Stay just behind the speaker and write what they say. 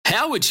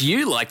How would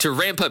you like to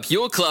ramp up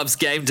your club's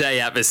game day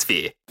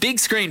atmosphere? Big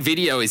Screen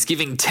Video is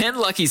giving 10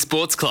 lucky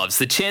sports clubs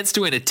the chance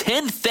to win a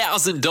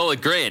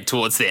 $10,000 grant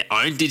towards their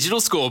own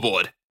digital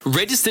scoreboard.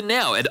 Register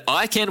now at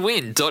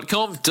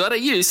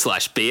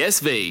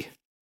iCanWin.com.au/BSV.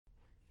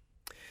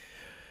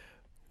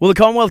 Well, the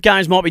Commonwealth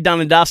Games might be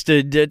done and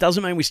dusted. It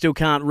doesn't mean we still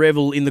can't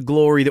revel in the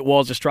glory that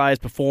was Australia's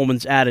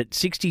performance at it.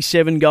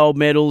 67 gold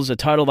medals, a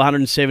total of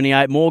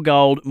 178, more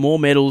gold, more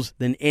medals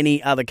than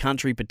any other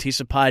country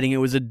participating. It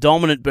was a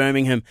dominant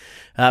Birmingham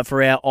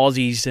for our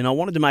Aussies, and I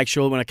wanted to make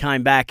sure when I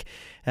came back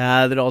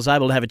that I was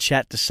able to have a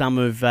chat to some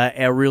of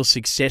our real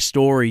success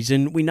stories.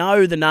 And we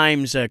know the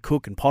names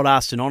Cook and Potter,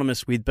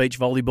 synonymous with beach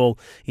volleyball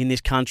in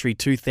this country,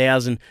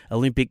 2000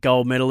 Olympic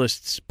gold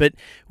medalists. But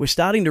we're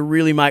starting to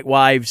really make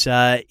waves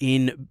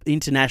in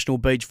international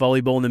beach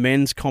volleyball and the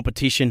men's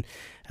competition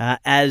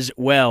as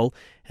well.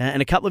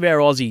 And a couple of our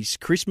Aussies,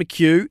 Chris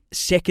McHugh,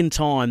 second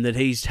time that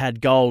he's had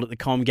gold at the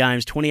Com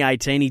Games.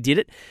 2018 he did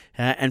it.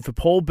 And for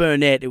Paul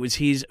Burnett, it was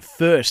his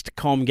first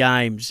Com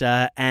Games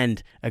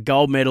and a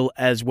gold medal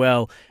as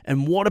well.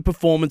 And what a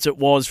performance it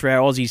was for our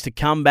Aussies to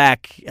come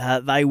back.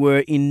 They were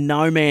in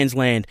no man's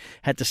land.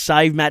 Had to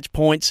save match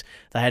points.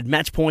 They had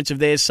match points of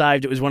theirs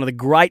saved. It was one of the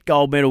great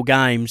gold medal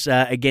games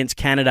against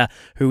Canada,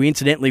 who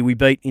incidentally we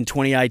beat in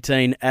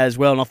 2018 as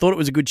well. And I thought it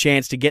was a good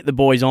chance to get the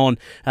boys on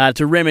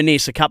to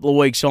reminisce a couple of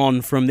weeks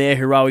on from their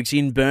heroics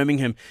in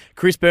Birmingham.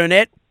 Chris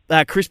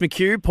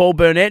McHugh, Paul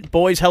Burnett,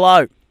 boys,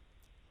 hello.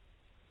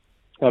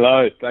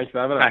 Hello, thanks for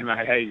having us. Hey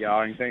mate, how you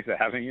going? Thanks for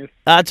having us.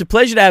 It's a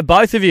pleasure to have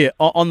both of you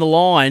on the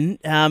line.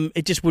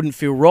 It just wouldn't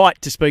feel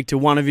right to speak to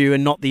one of you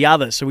and not the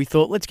other, so we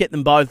thought let's get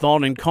them both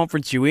on and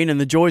conference you in, and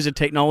the joys of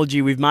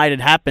technology, we've made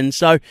it happen.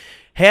 So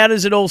how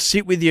does it all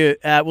sit with you?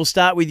 We'll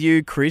start with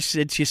you, Chris.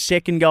 It's your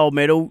second gold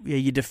medal.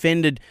 You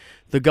defended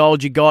the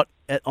gold you got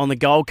on the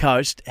Gold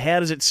Coast. How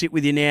does it sit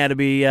with you now to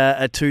be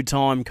a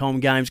two-time Com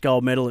Games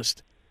gold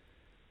medalist?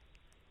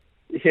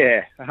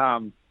 Yeah,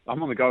 I'm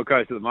on the Gold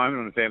Coast at the moment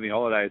on a family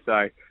holiday,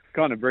 so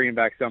kind of bringing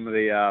back some of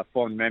the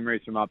fond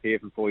memories from up here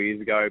from 4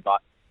 years ago.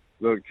 But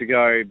look, to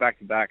go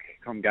back-to-back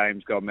Com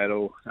Games gold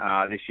medal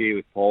this year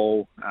with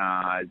Paul,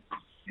 I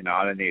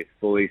don't think it's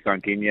fully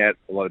sunk in yet.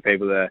 A lot of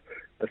people are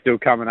still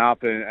coming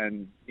up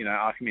and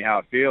asking me how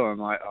I feel. I'm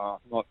like,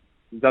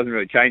 it doesn't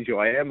really change who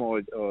I am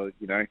or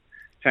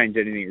change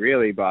anything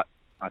really. But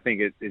I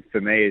think it's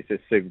for me, it's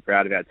just super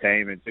proud of our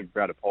team and super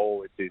proud of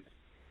Paul. It's his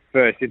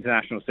first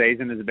international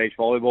season as a beach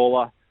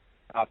volleyballer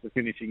after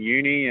finishing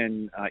uni,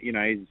 and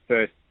his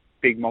first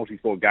big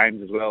multi-sport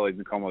games as well in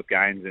the Commonwealth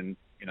Games, and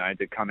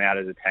to come out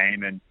as a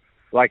team. And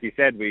like you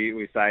said,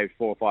 we saved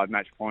 4 or 5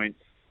 match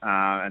points,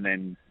 and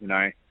then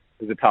it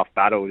was a tough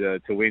battle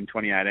to win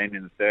 2018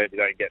 in the third. You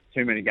don't get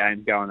too many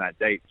games going that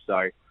deep,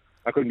 so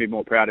I couldn't be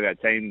more proud of our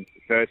team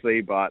firstly,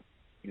 but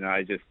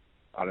I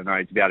don't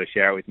know, to be able to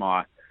share it with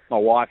my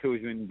wife who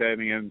was in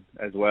Birmingham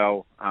as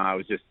well, it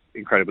was just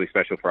incredibly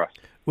special for us.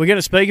 We're going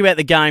to speak about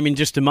the game in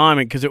just a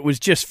moment because it was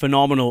just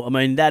phenomenal. I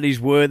mean, that is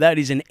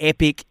an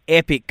epic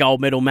gold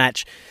medal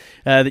match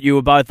that you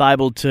were both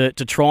able to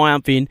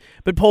triumph in.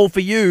 But Paul, for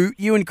you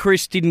and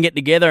Chris didn't get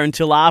together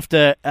until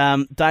after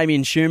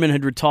Damien Schumann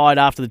had retired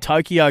after the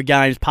Tokyo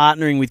Games,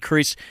 partnering with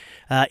Chris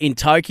in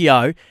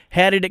Tokyo.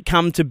 How did it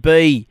come to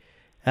be,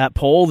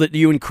 Paul, that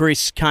you and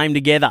Chris came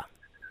together?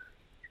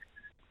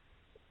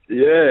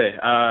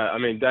 Yeah,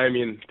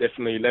 Damien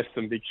definitely left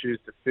some big shoes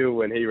to fill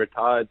when he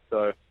retired.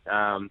 So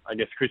I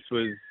guess Chris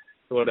was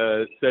sort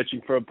of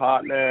searching for a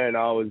partner, and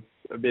I was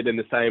a bit in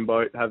the same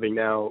boat, having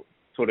now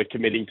sort of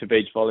committing to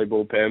beach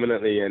volleyball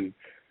permanently, and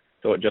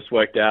so it just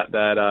worked out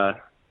that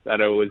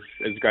it was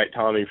great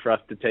timing for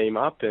us to team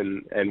up,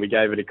 and we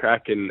gave it a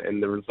crack,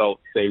 and the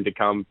results seemed to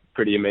come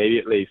pretty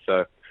immediately.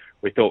 So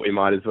we thought we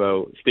might as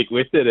well stick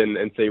with it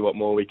and see what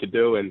more we could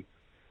do, and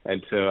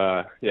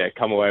to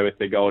come away with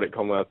the gold at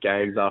Commonwealth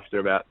Games after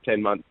about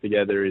 10 months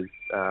together is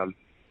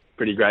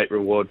pretty great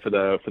reward for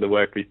the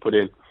work we've put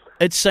in.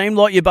 It seemed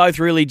like you both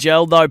really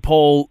gelled though,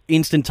 Paul,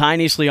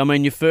 instantaneously. I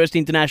mean, your first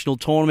international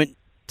tournament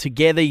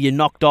together, you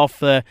knocked off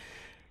the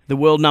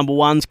world number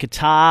ones,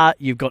 Qatar.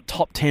 You've got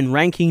top 10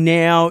 ranking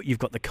now. You've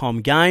got the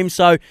Com Games.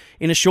 So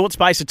in a short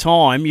space of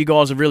time, you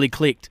guys have really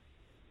clicked.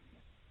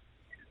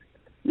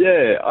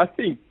 Yeah, I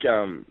think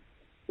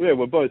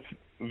we're both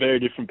very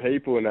different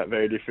people and at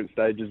very different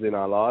stages in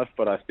our life,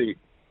 but I think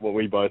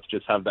we both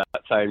just have that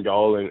same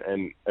goal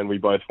and we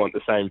both want the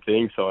same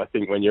thing. So I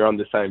think when you're on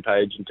the same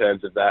page in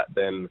terms of that,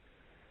 then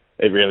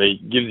it really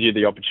gives you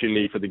the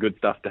opportunity for the good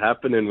stuff to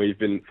happen, and we've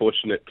been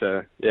fortunate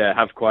to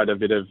have quite a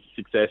bit of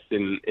success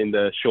in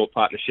the short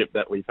partnership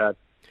that we've had.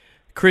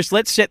 Chris,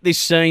 let's set this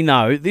scene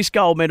though. This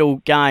gold medal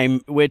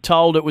game, we're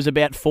told it was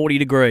about 40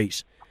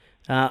 degrees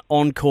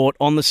on court,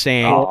 on the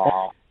sand.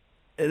 Oh.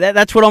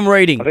 That's what I'm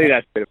reading. I think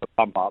that's a bit of a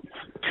pump up.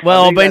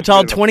 Well, I've been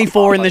told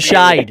 24 in the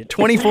shade.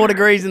 24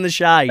 degrees in the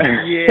shade.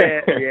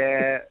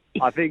 Yeah.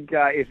 I think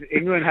if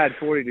England had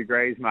 40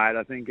 degrees, mate,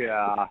 I think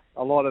a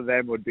lot of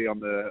them would be on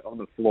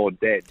the floor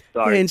dead.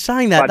 So, in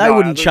saying that, they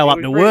wouldn't show up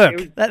to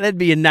work. That'd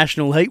be a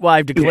national heat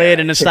wave declared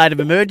in a state of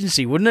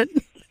emergency, wouldn't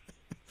it?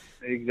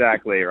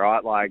 Exactly,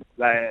 right? Like,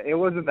 it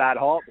wasn't that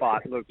hot,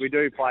 but look, we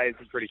do play in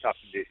some pretty tough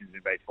conditions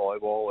in beach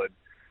volleyball, and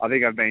I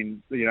think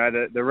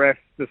the ref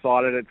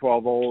decided at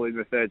 12 all in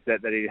the third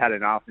set that he had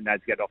enough and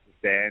had to get off the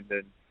stand,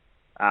 and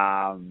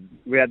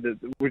we had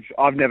which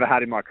I've never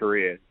had in my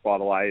career, by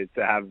the way,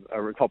 to have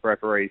a top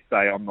referee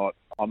say I'm not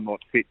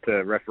fit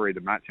to referee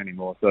the match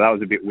anymore. So that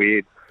was a bit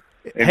weird.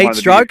 In Heat one of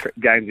the stroke?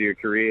 games of your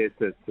career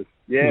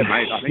yeah,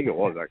 mate, I think it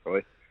was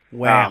actually.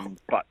 Wow.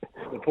 But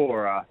the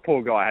poor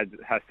guy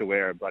has to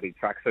wear a bloody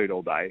tracksuit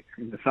all day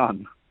in the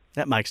sun.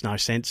 That makes no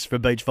sense for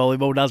beach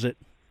volleyball, does it?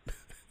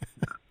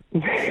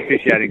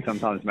 Officiating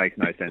sometimes makes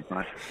no sense,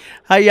 mate.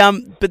 Hey,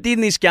 but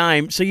in this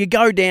game, so you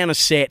go down a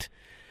set.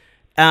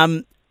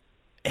 You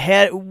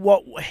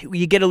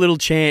get a little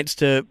chance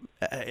to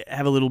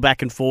have a little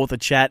back and forth, a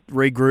chat,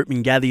 regroup,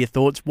 and gather your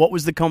thoughts. What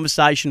was the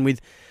conversation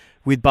with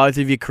both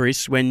of you,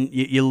 Chris, when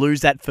you lose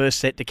that first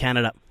set to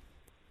Canada?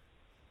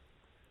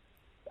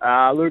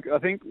 Look, I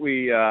think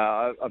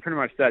I pretty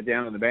much sat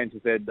down on the bench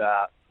and said,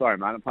 "Sorry,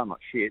 mate, I'm playing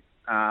like shit.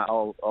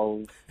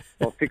 I'll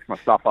fix my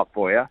stuff up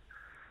for you."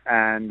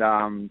 And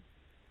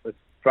that's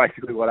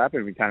basically what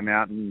happened. We came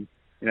out and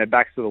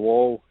backs to the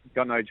wall.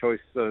 Got no choice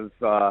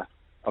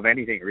of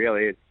anything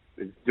really.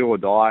 It's do or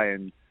die,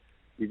 and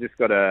you just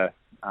got to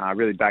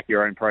really back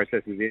your own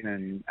processes in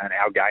and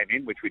our game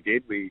in, which we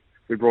did. We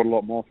brought a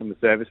lot more from the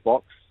service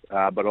box,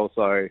 but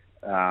also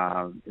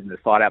in the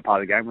side out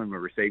part of the game when we're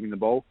receiving the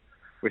ball,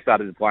 we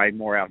started to play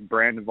more our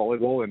brand of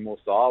volleyball and more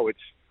style, which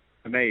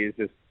for me is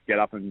just get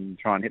up and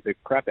try and hit the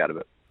crap out of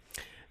it.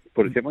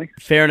 Put it simply.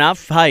 Fair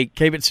enough. Hey,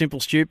 keep it simple,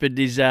 stupid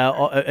is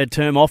a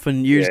term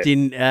often used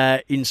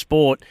in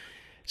sport.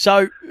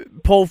 So,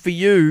 Paul, for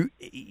you,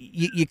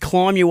 you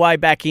climb your way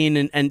back in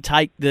and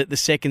take the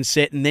second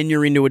set, and then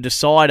you're into a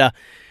decider.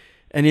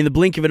 And in the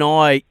blink of an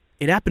eye,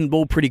 it happened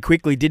all pretty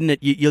quickly, didn't it?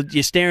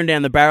 You're staring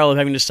down the barrel of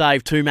having to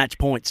save 2 match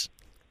points.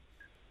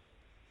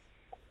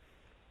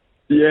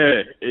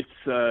 Yeah, it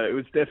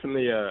was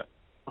definitely a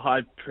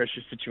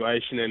high-pressure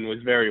situation and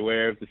was very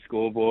aware of the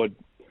scoreboard.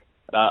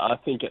 I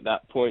think at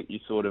that point you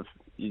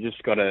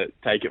just got to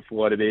take it for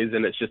what it is,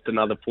 and it's just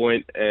another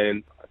point.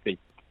 And I think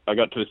I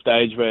got to a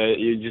stage where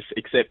you just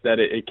accept that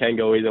it can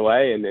go either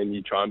way, and then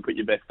you try and put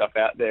your best stuff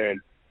out there.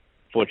 And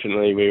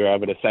fortunately, we were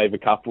able to save a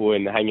couple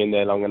and hang in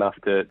there long enough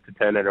to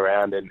turn it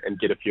around and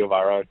get a few of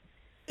our own.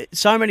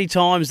 So many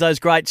times those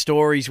great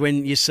stories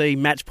when you see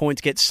match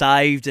points get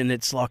saved, and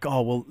it's like,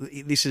 oh well,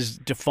 this is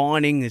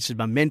defining, this is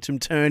momentum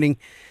turning.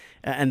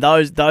 And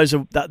those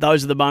are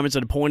the moments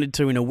that are pointed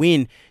to in a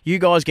win. You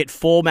guys get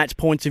 4 match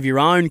points of your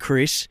own,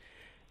 Chris,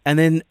 and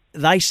then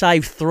they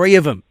save 3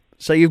 of them.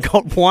 So you've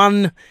got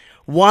one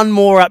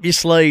more up your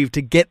sleeve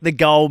to get the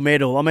gold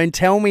medal. I mean,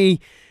 tell me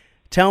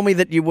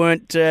that you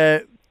weren't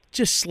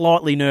just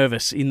slightly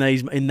nervous in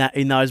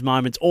those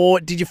moments, or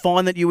did you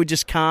find that you were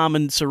just calm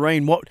and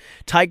serene?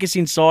 Take us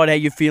inside how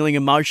you're feeling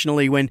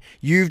emotionally when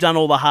you've done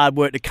all the hard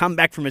work to come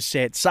back from a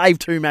set, save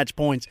 2 match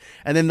points,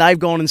 and then they've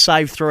gone and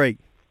saved 3.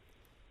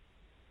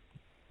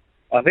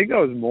 I think I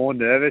was more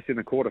nervous in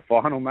the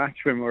quarterfinal match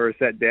when we were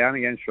set down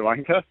against Sri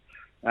Lanka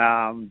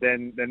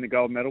than the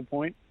gold medal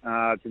point,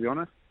 to be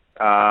honest.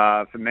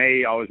 For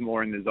me, I was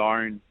more in the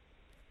zone.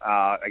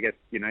 I guess,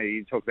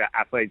 you talk about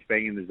athletes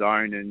being in the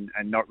zone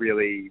and not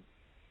really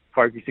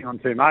focusing on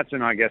too much,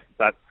 and I guess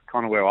that's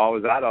kind of where I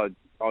was at. I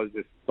was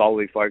just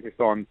solely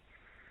focused on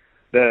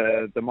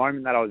the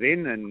moment that I was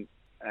in,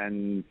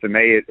 and for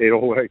me, it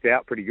all worked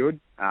out pretty good.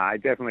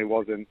 It definitely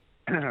wasn't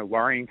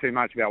worrying too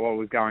much about what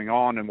was going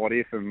on and what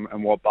if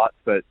and what buts,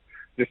 but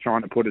just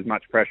trying to put as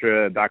much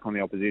pressure back on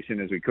the opposition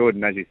as we could.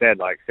 And as you said,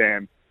 like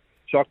Sam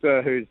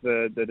Shockter, who's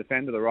the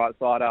defender, the right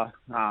sider,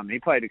 he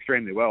played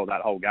extremely well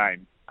that whole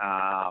game.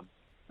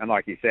 And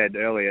like you said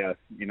earlier,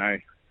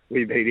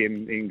 we beat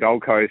him in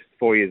Gold Coast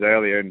 4 years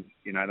earlier, and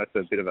that's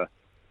a bit of a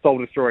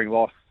soul-destroying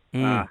loss.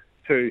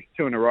 2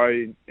 in a row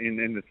in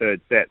the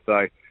third set.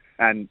 So,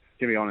 and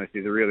to be honest,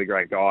 he's a really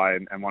great guy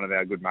and one of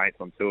our good mates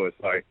on tour.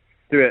 So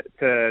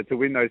to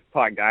win those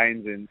tight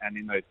games and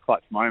in those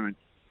clutch moments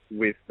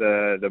with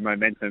the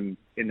momentum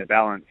in the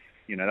balance,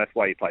 that's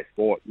why you play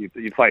sport.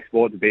 You play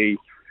sport to be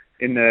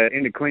in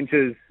the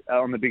clinches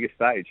on the biggest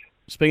stage.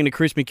 Speaking to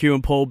Chris McHugh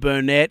and Paul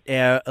Burnett,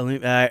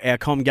 our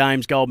Com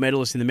Games gold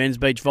medalists in the men's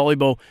beach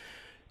volleyball.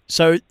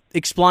 So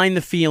explain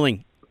the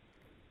feeling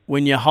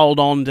when you hold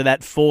on to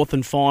that 4th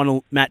and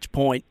final match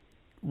point.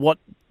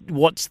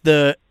 What's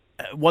the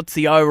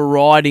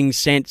overriding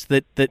sense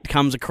that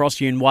comes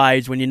across you in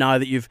waves when you know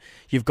that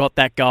you've got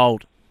that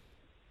gold?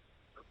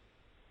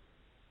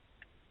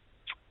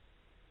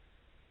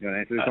 You want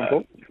to answer this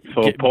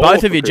one, Paul?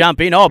 Both of you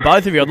jump in. Oh,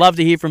 both of you. I'd love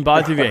to hear from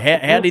both of you.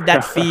 How did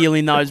that feel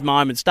in those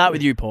moments? Start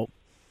with you, Paul.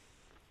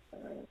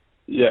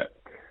 Yeah.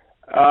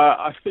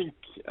 I think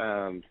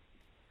it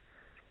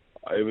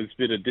was a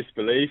bit of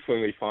disbelief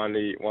when we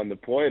finally won the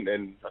point,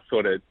 and I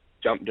sort of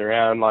jumped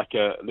around like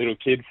a little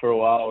kid for a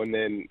while, and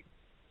then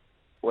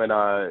when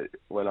I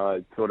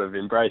sort of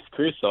embraced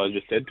Chris, I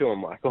just said to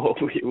him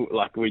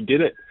we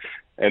did it,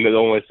 and it's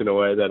almost in a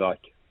way that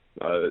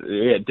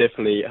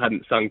definitely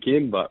hadn't sunk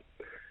in, but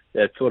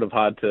yeah, it's sort of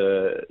hard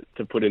to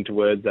put into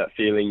words that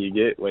feeling you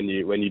get when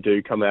you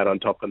do come out on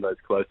top in those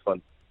close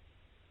ones.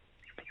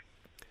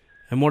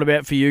 And what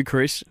about for you,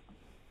 Chris?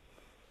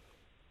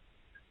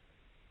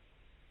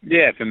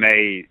 Yeah, for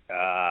me,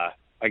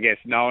 I guess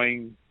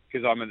knowing,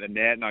 because I'm at the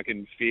net and I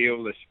can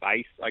feel the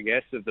space, I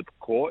guess, of the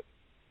court.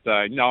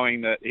 So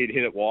knowing that he'd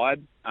hit it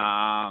wide,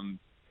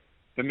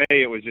 for me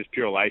it was just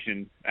pure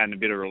elation and a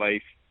bit of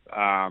relief.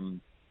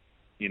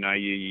 You know,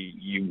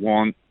 you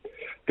want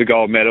the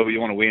gold medal, you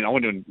want to win. I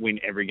want to win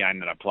every game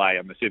that I play.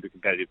 I'm a super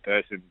competitive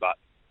person, but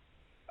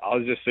I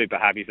was just super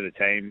happy for the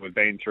team. We've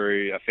been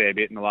through a fair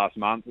bit in the last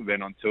month. We've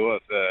been on tour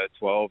for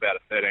 12 out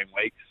of 13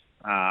 weeks.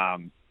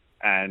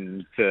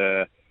 And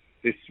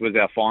this was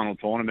our final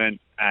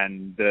tournament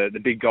and the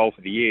big goal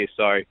for the year.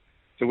 So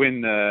to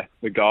win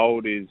the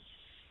gold it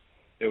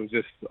was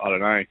just, I don't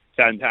know,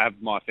 to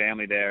have my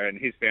family there and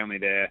his family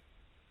there,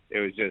 it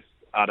was just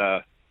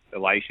utter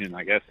elation,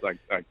 I guess. Like,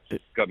 I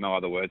got no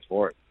other words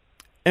for it.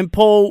 And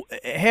Paul,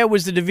 how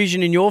was the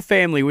division in your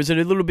family? Was it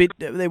a little bit,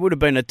 there would have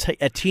been a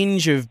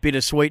tinge of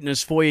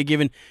bittersweetness for you,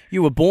 given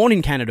you were born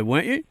in Canada,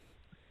 weren't you?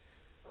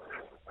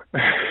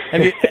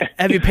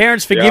 Have your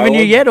parents forgiven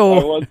you yet,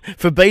 or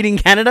for beating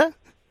Canada?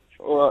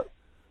 Well,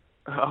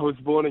 I was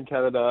born in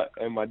Canada,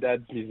 and my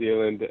dad's New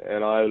Zealand,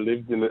 and I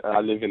live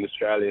in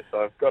Australia,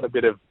 so I've got a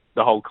bit of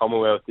the whole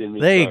Commonwealth in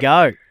me. There you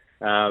go.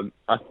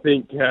 I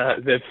think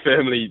they've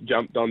firmly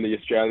jumped on the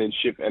Australian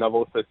ship, and I've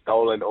also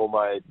stolen all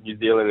my New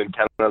Zealand and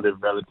Canada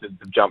relatives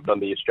have jumped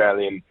on the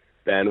Australian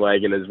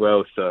bandwagon as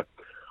well. So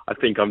I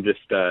think I'm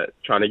just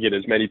trying to get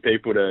as many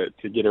people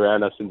to get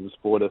around us and to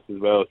support us as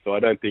well. So I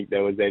don't think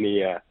there was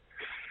any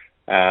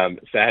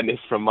sadness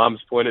from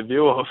Mum's point of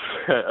view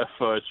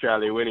for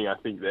Australia winning. I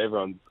think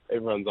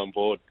everyone's on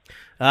board.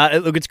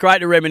 Look, it's great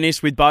to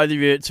reminisce with both of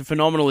you. It's a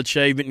phenomenal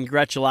achievement, and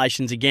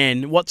congratulations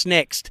again. What's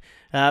next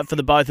for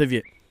the both of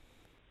you?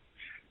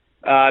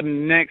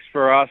 Next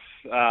for us,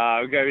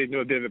 we'll go into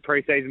a bit of a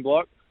pre-season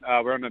block.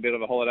 We're on a bit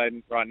of a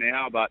holiday right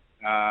now, but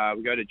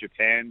we go to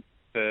Japan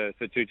for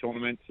 2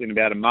 tournaments in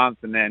about a month,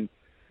 and then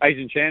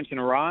Asian Champs in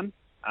Iran,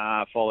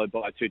 followed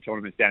by 2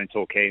 tournaments down in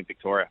Torquay in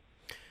Victoria.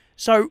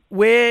 So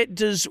how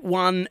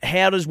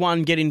does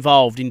one get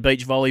involved in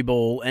beach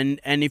volleyball?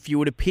 And if you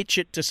were to pitch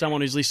it to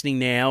someone who's listening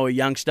now, a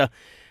youngster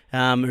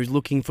who's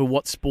looking for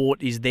what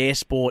sport is their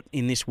sport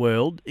in this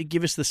world,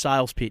 give us the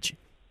sales pitch.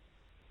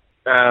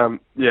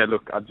 Yeah,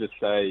 look, I'd just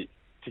say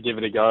to give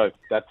it a go.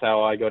 That's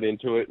how I got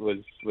into it, was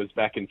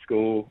back in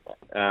school.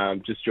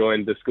 Just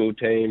joined the school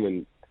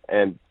team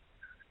and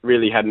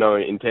really had no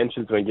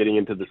intentions when getting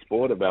into the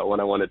sport about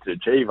what I wanted to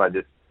achieve. I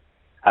just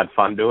had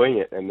fun doing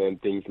it, and then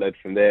things led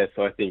from there.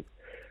 So I think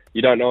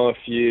you don't know if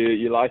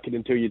you like it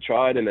until you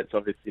try it, and it's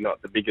obviously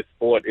not the biggest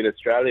sport in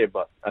Australia,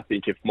 but I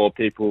think if more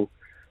people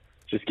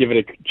just give it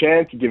a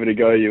chance, give it a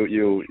go,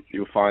 you'll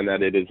find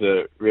that it is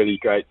a really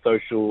great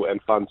social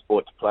and fun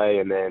sport to play,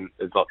 and then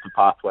there's lots of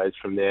pathways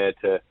from there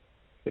to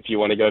if you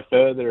want to go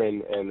further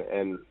and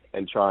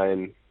try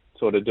and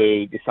sort of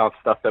do the stuff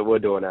that we're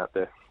doing out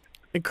there.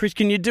 And Chris,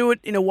 can you do it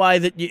in a way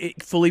that you're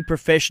fully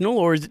professional,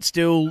 or is it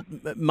still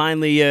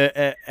mainly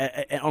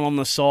on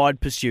the side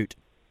pursuit?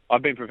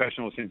 I've been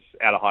professional since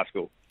out of high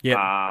school. Yeah.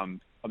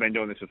 I've been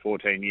doing this for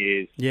 14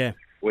 years. Yeah.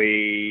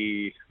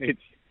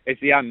 It's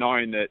the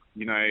unknown that,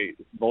 you know,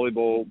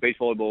 volleyball, beach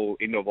volleyball,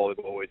 indoor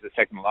volleyball is the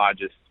second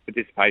largest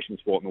participation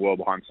sport in the world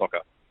behind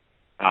soccer.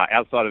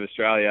 Outside of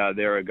Australia,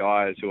 there are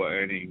guys who are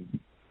earning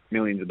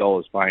millions of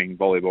dollars playing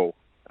volleyball.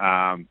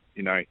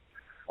 You know,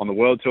 on the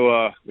world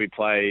tour, we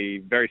play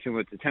very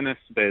similar to tennis.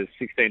 There's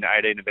 16 to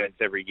 18 events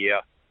every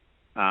year.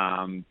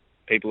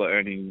 People are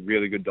earning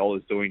really good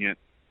dollars doing it.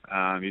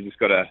 You just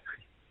got to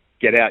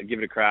get out, give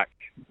it a crack.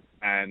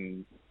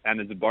 And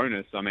as a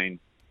bonus, I mean,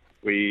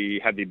 we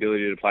have the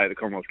ability to play at the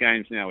Commonwealth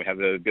Games now. We have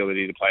the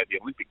ability to play at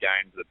the Olympic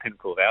Games, the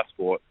pinnacle of our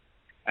sport.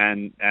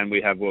 And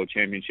we have World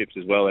Championships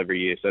as well every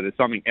year. So there's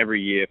something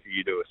every year for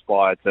you to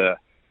aspire to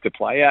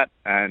play at.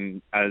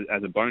 And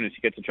as a bonus,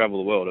 you get to travel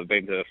the world. I've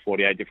been to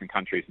 48 different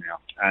countries now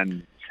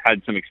and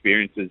had some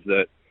experiences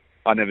that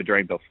I never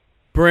dreamed of.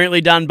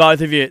 Brilliantly done, both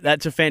of you.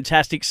 That's a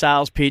fantastic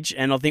sales pitch,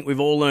 and I think we've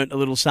all learnt a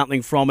little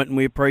something from it, and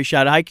we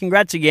appreciate it. Hey,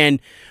 congrats again.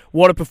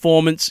 What a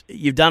performance.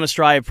 You've done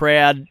Australia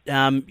proud.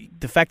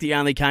 The fact that you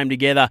only came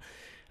together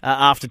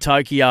after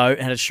Tokyo,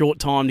 had a short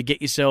time to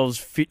get yourselves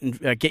fit and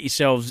get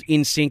yourselves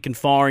in sync and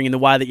firing in the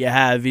way that you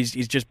have is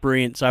just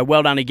brilliant. So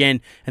well done again,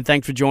 and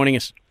thanks for joining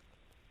us.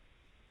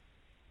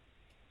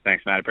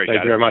 Thanks, Matt. Appreciate it.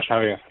 Thank you very much for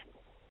having us.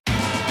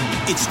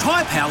 It's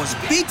Tyre Power's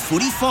Big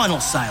Footy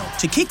Final Sale.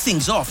 To kick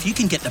things off, you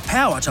can get the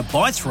power to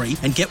buy 3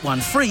 and get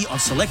 1 free on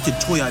selected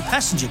Toyo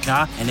passenger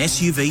car and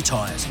SUV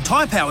tyres.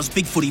 Tyre Power's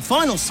Big Footy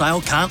Final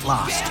Sale can't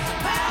last.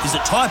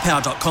 Visit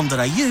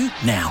tyrepower.com.au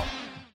now.